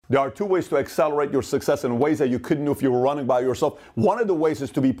There are two ways to accelerate your success in ways that you couldn't do if you were running by yourself. One of the ways is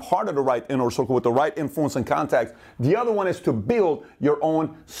to be part of the right inner circle with the right influence and contacts. The other one is to build your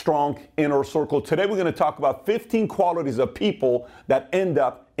own strong inner circle. Today we're going to talk about 15 qualities of people that end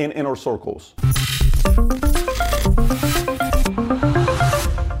up in inner circles.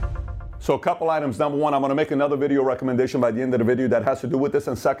 So a couple items. Number one, I'm going to make another video recommendation by the end of the video that has to do with this.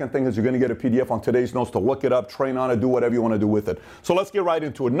 And second thing is you're going to get a PDF on today's notes to look it up, train on it, do whatever you want to do with it. So let's get right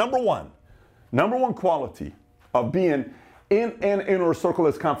into it. Number one quality of being in an inner circle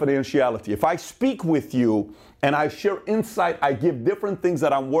is confidentiality. If I speak with you and I share insight, I give different things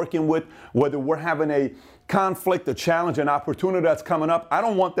that I'm working with, whether we're having a conflict, a challenge, an opportunity that's coming up, I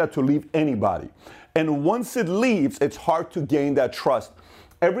don't want that to leave anybody. And once it leaves, it's hard to gain that trust.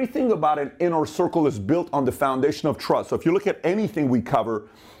 Everything about an inner circle is built on the foundation of trust. So if you look at anything we cover,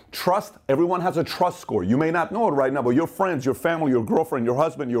 trust, everyone has a trust score. You may not know it right now, but your friends, your family, your girlfriend, your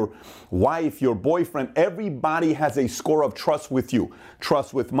husband, your wife, your boyfriend, everybody has a score of trust with you.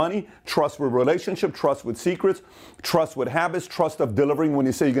 Trust with money, trust with relationship, trust with secrets, trust with habits, trust of delivering when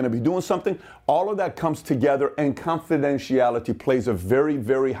you say you're going to be doing something. All of that comes together, and confidentiality plays a very,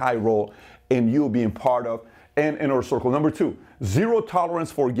 very high role in you being part of an inner circle. Number two, zero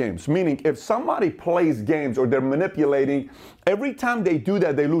tolerance for games. Meaning if somebody plays games or they're manipulating, every time they do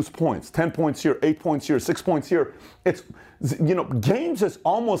that, they lose points. 10 points here, 8 points here, 6 points here. It's, games is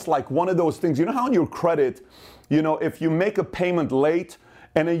almost like one of those things. You know how on your credit, if you make a payment late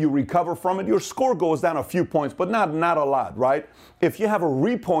and then you recover from it, your score goes down a few points, but not a lot, right? If you have a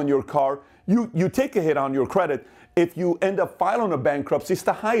repo in your car, you take a hit on your credit. If you end up filing a bankruptcy, it's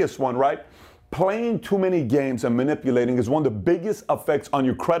the highest one, right? Playing too many games and manipulating is one of the biggest effects on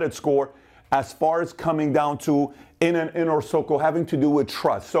your credit score as far as coming down to in an inner circle having to do with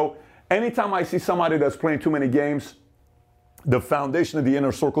trust. So anytime I see somebody that's playing too many games, the foundation of the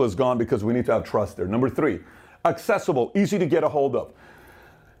inner circle is gone because we need to have trust there. Number three, accessible, easy to get a hold of.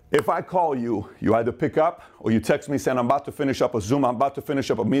 If I call you, you either pick up or you text me saying, I'm about to finish up a Zoom, I'm about to finish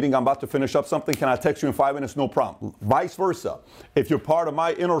up a meeting, I'm about to finish up something. Can I text you in 5 minutes? No problem. Vice versa. If you're part of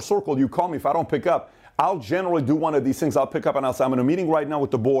my inner circle, you call me. If I don't pick up, I'll generally do one of these things. I'll pick up and I'll say, I'm in a meeting right now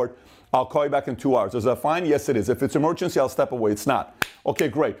with the board. I'll call you back in 2 hours. Is that fine? Yes, it is. If it's emergency, I'll step away. It's not. Okay,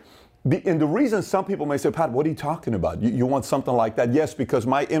 great. And the reason some people may say, Pat, what are you talking about? You want something like that? Yes, because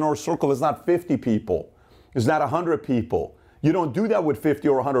my inner circle is not 50 people. It's not 100 people. You don't do that with 50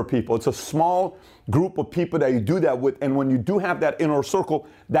 or 100 people. It's a small group of people that you do that with. And when you do have that inner circle,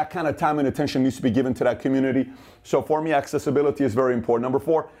 that kind of time and attention needs to be given to that community. So for me, accessibility is very important. Number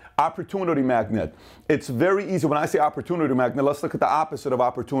four, opportunity magnet. It's very easy. When I say opportunity magnet, let's look at the opposite of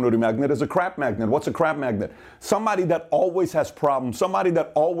opportunity magnet. Is a crap magnet. What's a crap magnet? Somebody that always has problems, somebody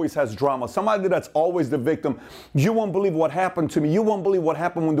that always has drama, somebody that's always the victim. You won't believe what happened to me. You won't believe what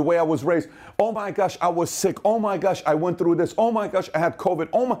happened when the way I was raised. Oh my gosh, I was sick. Oh my gosh, I went through this. Oh my gosh, I had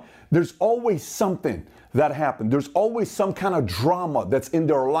COVID. There's always something that happened. There's always some kind of drama that's in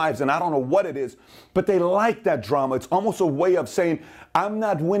their lives, and I don't know what it is, but they like that drama. It's almost a way of saying, I'm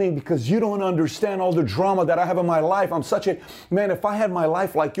not winning because you don't understand all the drama that I have in my life. I'm such a, man, if I had my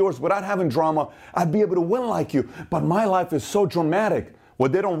life like yours without having drama, I'd be able to win like you. But my life is so dramatic.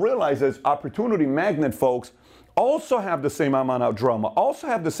 What they don't realize is opportunity magnet folks also have the same amount of drama, also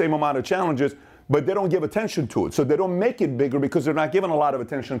have the same amount of challenges, but they don't give attention to it. So they don't make it bigger because they're not giving a lot of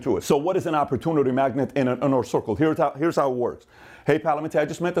attention to it. So what is an opportunity magnet in an inner circle? Here's how it works. Hey, pal, let me tell you, I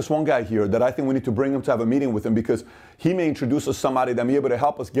just met this one guy here that I think we need to bring him to have a meeting with him because he may introduce us to somebody that may be able to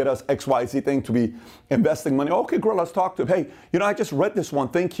help us get us XYZ thing to be investing money. Okay, girl, let's talk to him. Hey, I just read this one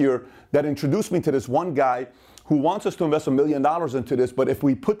thing here that introduced me to this one guy who wants us to invest $1 million into this, but if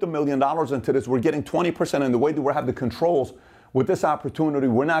we put the $1 million into this, we're getting 20%, and the way that we have the controls with this opportunity,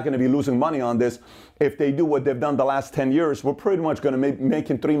 we're not going to be losing money on this. If they do what they've done the last 10 years, we're pretty much going to be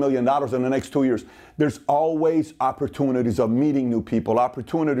making $3 million in the next 2 years. There's always opportunities of meeting new people,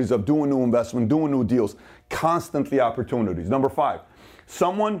 opportunities of doing new investment, doing new deals, constantly opportunities. Number five,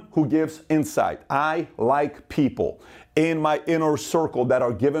 someone who gives insight. I like people in my inner circle that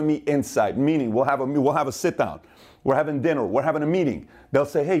are giving me insight, meaning we'll have a sit down. We're having dinner, we're having a meeting. They'll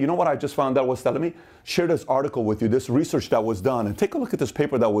say, hey, you know what I just found out was telling me? Share this article with you, this research that was done, and take a look at this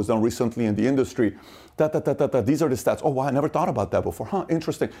paper that was done recently in the industry. These are the stats. Oh, wow, I never thought about that before. Huh,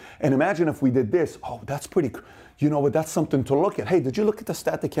 interesting. And imagine if we did this. Oh, that's pretty, but that's something to look at. Hey, did you look at the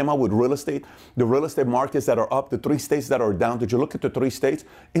stat that came out with real estate? The real estate markets that are up, the 3 states that are down. Did you look at the 3 states?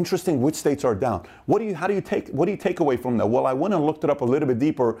 Interesting, which states are down? What do you take away from that? Well, I went and looked it up a little bit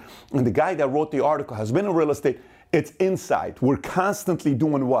deeper, and the guy that wrote the article has been in real estate. It's insight. We're constantly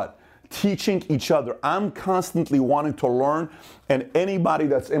doing what? teaching each other. I'm constantly wanting to learn, and anybody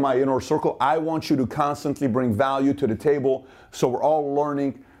that's in my inner circle, I want you to constantly bring value to the table so we're all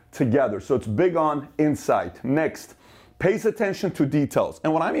learning together. So it's big on insight. Next, pays attention to details.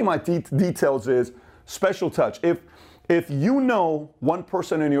 And what I mean by details is special touch. If you know one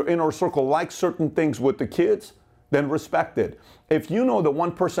person in your inner circle likes certain things with the kids, then respect it. If you know that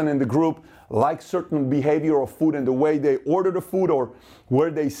one person in the group likes certain behavior of food and the way they order the food or where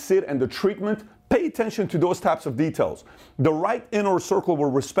they sit and the treatment, pay attention to those types of details. The right inner circle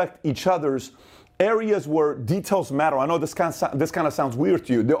will respect each other's areas where details matter. I know this kind of sounds weird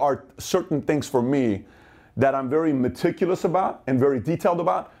to you. There are certain things for me that I'm very meticulous about and very detailed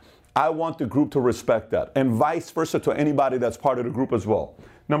about. I want the group to respect that, and vice versa to anybody that's part of the group as well.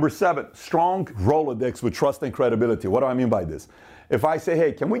 Number 7, strong Rolodex with trust and credibility. What do I mean by this? If I say,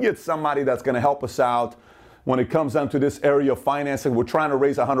 hey, can we get somebody that's going to help us out when it comes down to this area of financing? We're trying to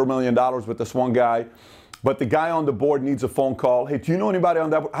raise $100 million with this one guy, but the guy on the board needs a phone call. Hey, do you know anybody on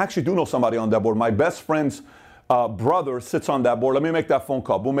that board? I actually do know somebody on that board. My best friend's brother sits on that board. Let me make that phone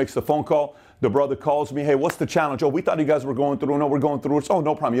call. Boom makes the phone call. The brother calls me, hey, what's the challenge? Oh, we thought you guys were going through. No, we're going through. It's, oh,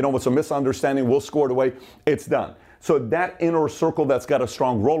 no problem. You know what's a misunderstanding? We'll score it away. It's done. So that inner circle that's got a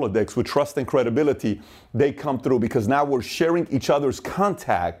strong Rolodex with trust and credibility, they come through because now we're sharing each other's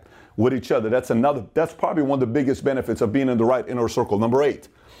contact with each other. That's probably one of the biggest benefits of being in the right inner circle. Number 8,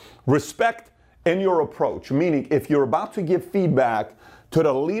 respect in your approach. Meaning if you're about to give feedback to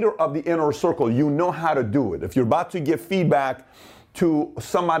the leader of the inner circle, you know how to do it. If you're about to give feedback to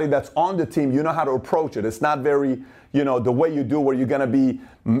somebody that's on the team, you know how to approach it. It's not very, the way you do where you're going to be,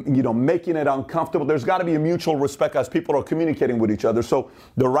 making it uncomfortable. There's got to be a mutual respect as people are communicating with each other. So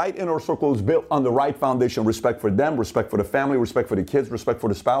the right inner circle is built on the right foundation: respect for them, respect for the family, respect for the kids, respect for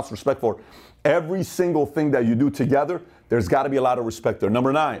the spouse, respect for every single thing that you do together. There's got to be a lot of respect there.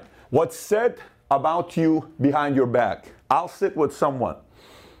 Number 9, what's said about you behind your back. I'll sit with someone,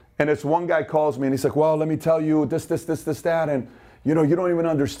 and this one guy calls me, and he's like, well, let me tell you this, that, and you don't even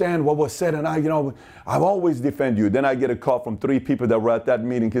understand what was said, and I've always defend you. Then I get a call from 3 people that were at that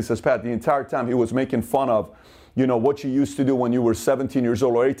meeting. He says, Pat, the entire time he was making fun of, what you used to do when you were 17 years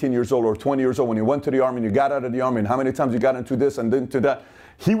old or 18 years old or 20 years old, when you went to the Army and you got out of the Army, and how many times you got into this and into that.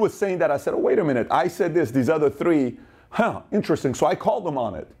 He was saying that. I said, oh, wait a minute. I said this, these other 3, interesting. So I called them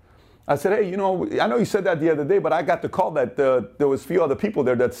on it. I said, hey, I know you said that the other day, but I got the call that there was a few other people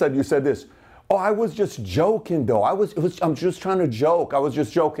there that said you said this. Oh, I was just joking, though. I'm just trying to joke. I was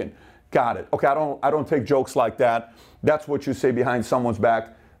just joking. Got it. Okay, I don't take jokes like that. That's what you say behind someone's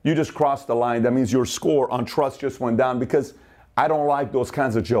back. You just crossed the line. That means your score on trust just went down, because I don't like those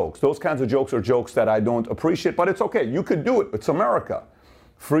kinds of jokes. Those kinds of jokes are jokes that I don't appreciate, but it's okay. You could do it. It's America.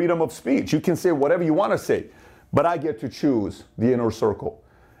 Freedom of speech. You can say whatever you want to say, but I get to choose the inner circle.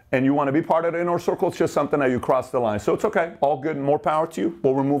 And you want to be part of the inner circle, it's just something that you cross the line. So it's okay. All good and more power to you,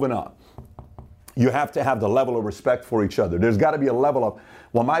 but we're moving on. You have to have the level of respect for each other. There's got to be a level of,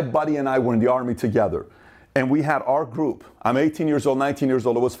 well, my buddy and I were in the Army together, and we had our group. I'm 18 years old, 19 years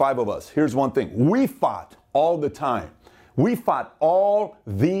old. It was 5 of us. Here's one thing. We fought all the time. We fought all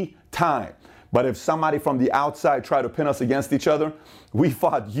the time. But if somebody from the outside tried to pin us against each other, we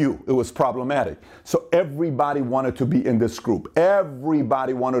fought you. It was problematic. So everybody wanted to be in this group.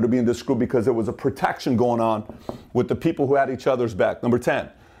 Everybody wanted to be in this group because there was a protection going on with the people who had each other's back. Number 10.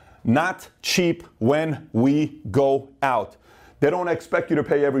 Not cheap when we go out. They don't expect you to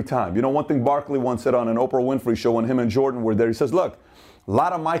pay every time. One thing Barkley once said on an Oprah Winfrey show when him and Jordan were there, he says, look, a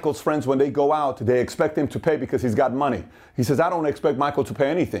lot of Michael's friends, when they go out, they expect him to pay because he's got money. He says, I don't expect Michael to pay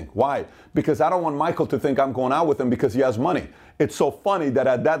anything. Why? Because I don't want Michael to think I'm going out with him because he has money. It's so funny that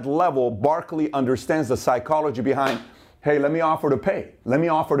at that level, Barkley understands the psychology behind, hey, let me offer to pay. Let me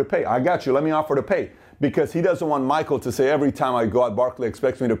offer to pay. I got you. Let me offer to pay. Because he doesn't want Michael to say every time I go out, Barkley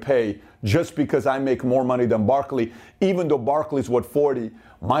expects me to pay just because I make more money than Barkley. Even though Barkley's worth 40,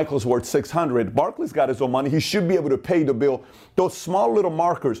 Michael's worth 600. Barkley's got his own money. He should be able to pay the bill. Those small little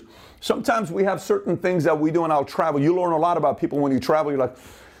markers. Sometimes we have certain things that we do in our travel. You learn a lot about people when you travel. You're like,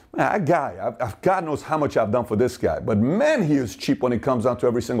 man, that guy, God knows how much I've done for this guy. But man, he is cheap when it comes down to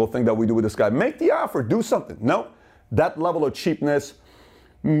every single thing that we do with this guy. Make the offer. Do something. No, that level of cheapness.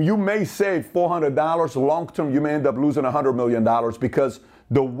 You may save $400. Long term, you may end up losing $100 million because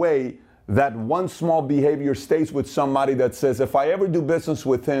the way that one small behavior stays with somebody that says, if I ever do business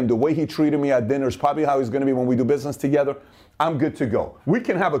with him, the way he treated me at dinner is probably how he's going to be when we do business together, I'm good to go. We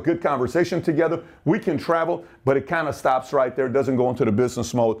can have a good conversation together. We can travel, but it kind of stops right there. It doesn't go into the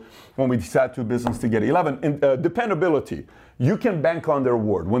business mode when we decide to do business together. 11, dependability. You can bank on their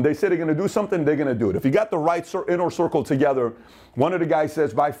word. When they say they're going to do something, they're going to do it. If you got the right inner circle together, one of the guys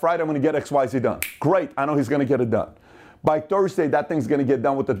says, by Friday, I'm going to get XYZ done. Great. I know he's going to get it done. By Thursday, that thing's going to get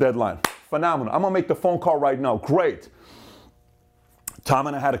done with the deadline. Phenomenal. I'm going to make the phone call right now. Great. Tom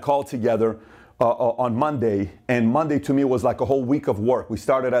and I had a call together on Monday, and Monday to me was like a whole week of work. We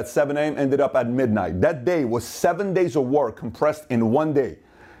started at 7 a.m., ended up at midnight. That day was 7 days of work compressed in one day.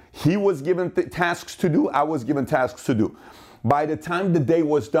 He was given tasks to do. I was given tasks to do. By the time the day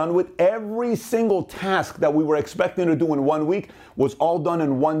was done with, every single task that we were expecting to do in 1 week was all done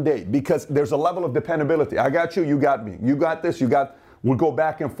in one day, because there's a level of dependability. I got you, you got me. You got this, we'll go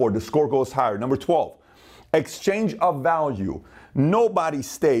back and forth. The score goes higher. Number 12, exchange of value. Nobody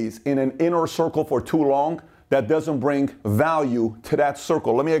stays in an inner circle for too long that doesn't bring value to that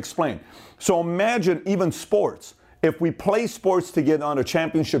circle. Let me explain. So imagine even sports. If we play sports to get on a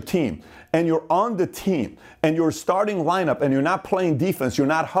championship team, and you're on the team, and you're starting lineup, and you're not playing defense, you're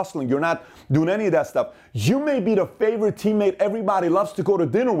not hustling, you're not doing any of that stuff, you may be the favorite teammate everybody loves to go to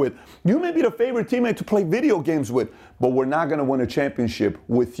dinner with. You may be the favorite teammate to play video games with, but we're not going to win a championship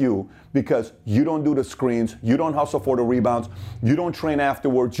with you because you don't do the screens, you don't hustle for the rebounds, you don't train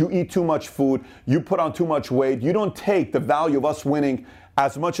afterwards, you eat too much food, you put on too much weight, you don't take the value of us winning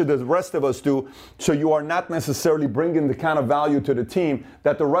as much as the rest of us do, so you are not necessarily bringing the kind of value to the team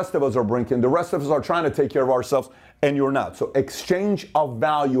that the rest of us are bringing. The rest of us are trying to take care of ourselves, and you're not. So exchange of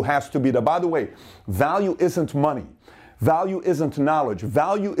value has to be there. By the way, value isn't money. Value isn't knowledge.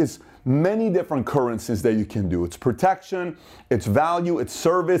 Value is many different currencies that you can do. It's protection, it's value, it's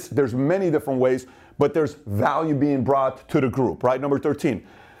service. There's many different ways, but there's value being brought to the group, right? Number 13.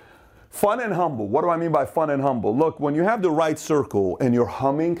 Fun and humble. What do I mean by fun and humble? Look, when you have the right circle and you're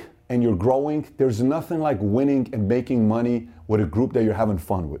humming and you're growing, there's nothing like winning and making money with a group that you're having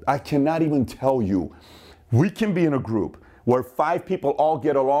fun with. I cannot even tell you. We can be in a group where 5 people all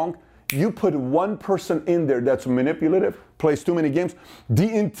get along. You put one person in there that's manipulative, plays too many games, the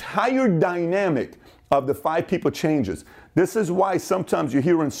entire dynamic of the 5 people changes. This is why sometimes you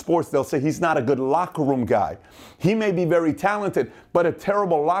hear in sports, they'll say he's not a good locker room guy. He may be very talented, but a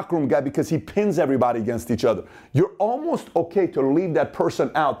terrible locker room guy because he pins everybody against each other. You're almost okay to leave that person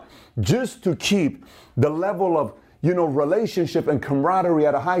out just to keep the level of, relationship and camaraderie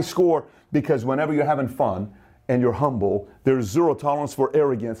at a high score, because whenever you're having fun and you're humble, there's zero tolerance for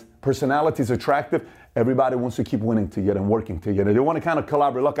arrogance. Personality is attractive. Everybody wants to keep winning together and working together. They want to kind of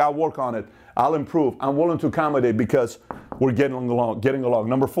collaborate. Look, I'll work on it. I'll improve. I'm willing to accommodate because we're getting along.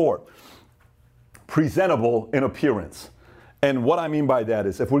 Number 4, presentable in appearance. And what I mean by that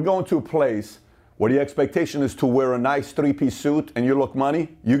is, if we're going to a place where the expectation is to wear a nice 3-piece suit and you look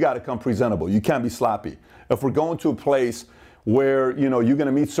money, you got to come presentable. You can't be sloppy. If we're going to a place where, you're going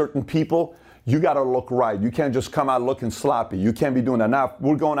to meet certain people, you got to look right. You can't just come out looking sloppy. You can't be doing that. Now, if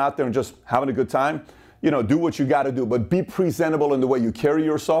we're going out there and just having a good time, do what you got to do, but be presentable in the way you carry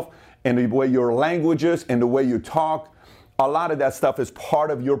yourself, and the way your language is, and the way you talk. A lot of that stuff is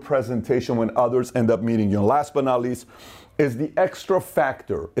part of your presentation when others end up meeting you. And last but not least is the extra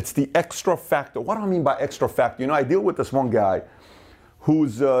factor. It's the extra factor. What do I mean by extra factor? I deal with this one guy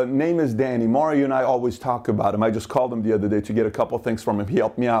whose name is Danny. Mario and I always talk about him. I just called him the other day to get a couple things from him. He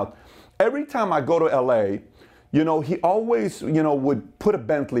helped me out. Every time I go to LA, he always, would put a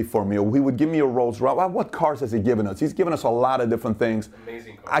Bentley for me, or he would give me a Rolls Royce. What cars has he given us? He's given us a lot of different things.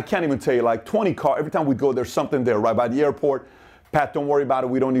 Amazing cars. I can't even tell you, like 20 cars. Every time we go, there's something there, right by the airport. Pat, don't worry about it.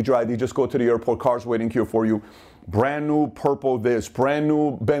 We don't need your ID. Just go to the airport. Cars waiting here for you. Brand new purple this, brand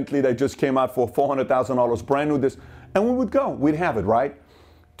new Bentley that just came out for $400,000, brand new this. And we would go. We'd have it, right?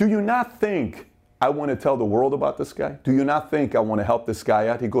 Do you not think I want to tell the world about this guy? Do you not think I want to help this guy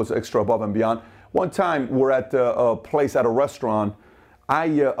out? He goes extra above and beyond. One time, we're at a place at a restaurant.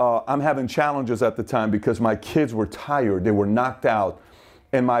 I'm having challenges at the time because my kids were tired. They were knocked out.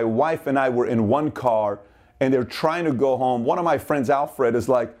 And my wife and I were in one car, and they're trying to go home. One of my friends, Alfred, is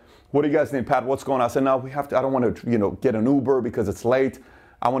like, what do you guys need, Pat? What's going on? I said, no, we have to. I don't want to, get an Uber because it's late.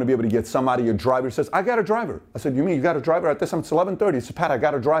 I want to be able to get somebody a driver. He says, I got a driver. I said, you mean you got a driver? At this time, it's 11:30. He said, Pat, I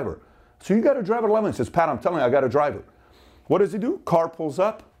got a driver. So you got a driver at 11? He says, Pat, I'm telling you, I got a driver. What does he do? Car pulls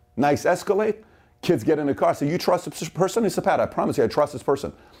up, nice Escalade. Kids get in the car. I say, you trust this person? He said, Pat, I promise you, I trust this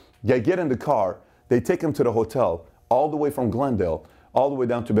person. They get in the car. They take him to the hotel, all the way from Glendale, all the way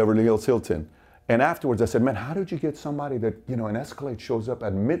down to Beverly Hills Hilton. And afterwards, I said, man, how did you get somebody that, an Escalade shows up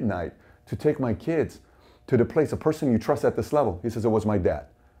at midnight to take my kids to the place, a person you trust at this level? He says, it was my dad.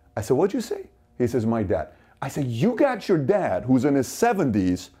 I said, what'd you say? He says, my dad. I said, you got your dad, who's in his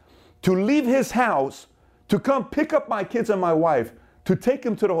 70s, to leave his house to come pick up my kids and my wife to take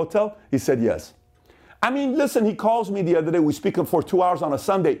him to the hotel? He said, yes. I mean, listen, he calls me the other day. We speak for 2 hours on a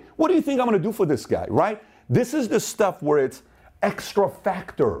Sunday. What do you think I'm going to do for this guy, right? This is the stuff where it's extra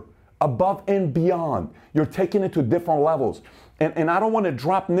factor, above and beyond. You're taking it to different levels. And I don't want to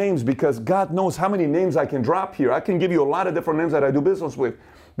drop names because God knows how many names I can drop here. I can give you a lot of different names that I do business with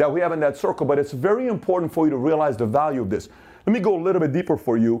that we have in that circle, but it's very important for you to realize the value of this. Let me go a little bit deeper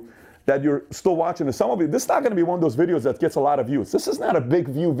for you that you're still watching this. Some of you, this is not going to be one of those videos that gets a lot of views. This is not a big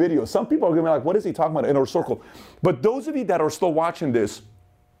view video. Some people are going to be like, what is he talking about, inner circle? But those of you that are still watching this,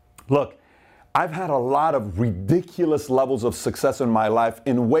 look, I've had a lot of ridiculous levels of success in my life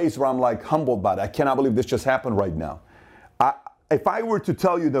in ways where I'm like humbled by it. I cannot believe this just happened right now. If I were to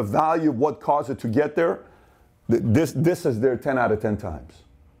tell you the value of what caused it to get there, this is their 10 out of 10 times.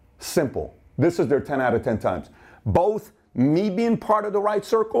 Simple. This is their 10 out of 10 times. Both me being part of the right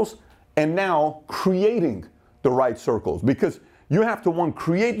circles and now creating the right circles. Because you have to, one,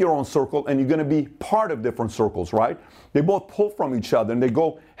 create your own circle and you're going to be part of different circles, right? They both pull from each other and they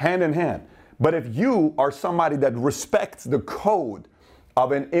go hand in hand. But if you are somebody that respects the code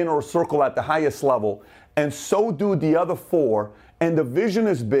of an inner circle at the highest level, and so do the other four, and the vision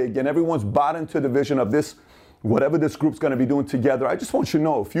is big and everyone's bought into the vision of this, whatever this group's going to be doing together, I just want you to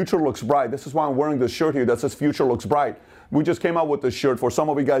know, future looks bright. This is why I'm wearing this shirt here that says future looks bright. We just came out with this shirt. For some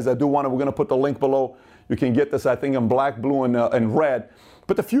of you guys that do want it, we're going to put the link below. You can get this, I think, in black, blue, and red.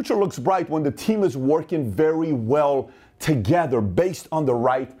 But the future looks bright when the team is working very well together based on the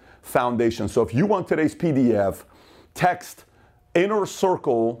right foundation. So if you want today's PDF, text Inner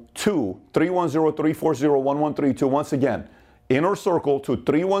Circle to 310-340-1132. Once again, Inner Circle to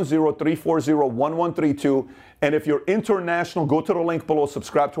 310-340-1132. And if you're international, go to the link below,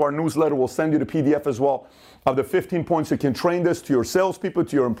 subscribe to our newsletter. We'll send you the PDF as well of the 15 points you can train this to your salespeople,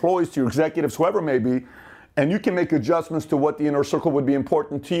 to your employees, to your executives, whoever it may be. And you can make adjustments to what the inner circle would be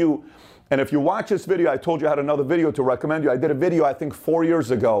important to you. And if you watch this video, I told you I had another video to recommend you. I did a video, I think 4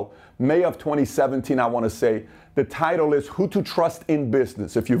 years ago, May of 2017, I want to say. The title is Who to Trust in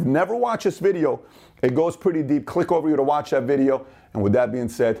Business. If you've never watched this video, it goes pretty deep. Click over here to watch that video. And with that being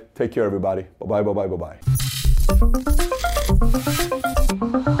said, take care, everybody. Bye-bye, bye-bye, bye-bye.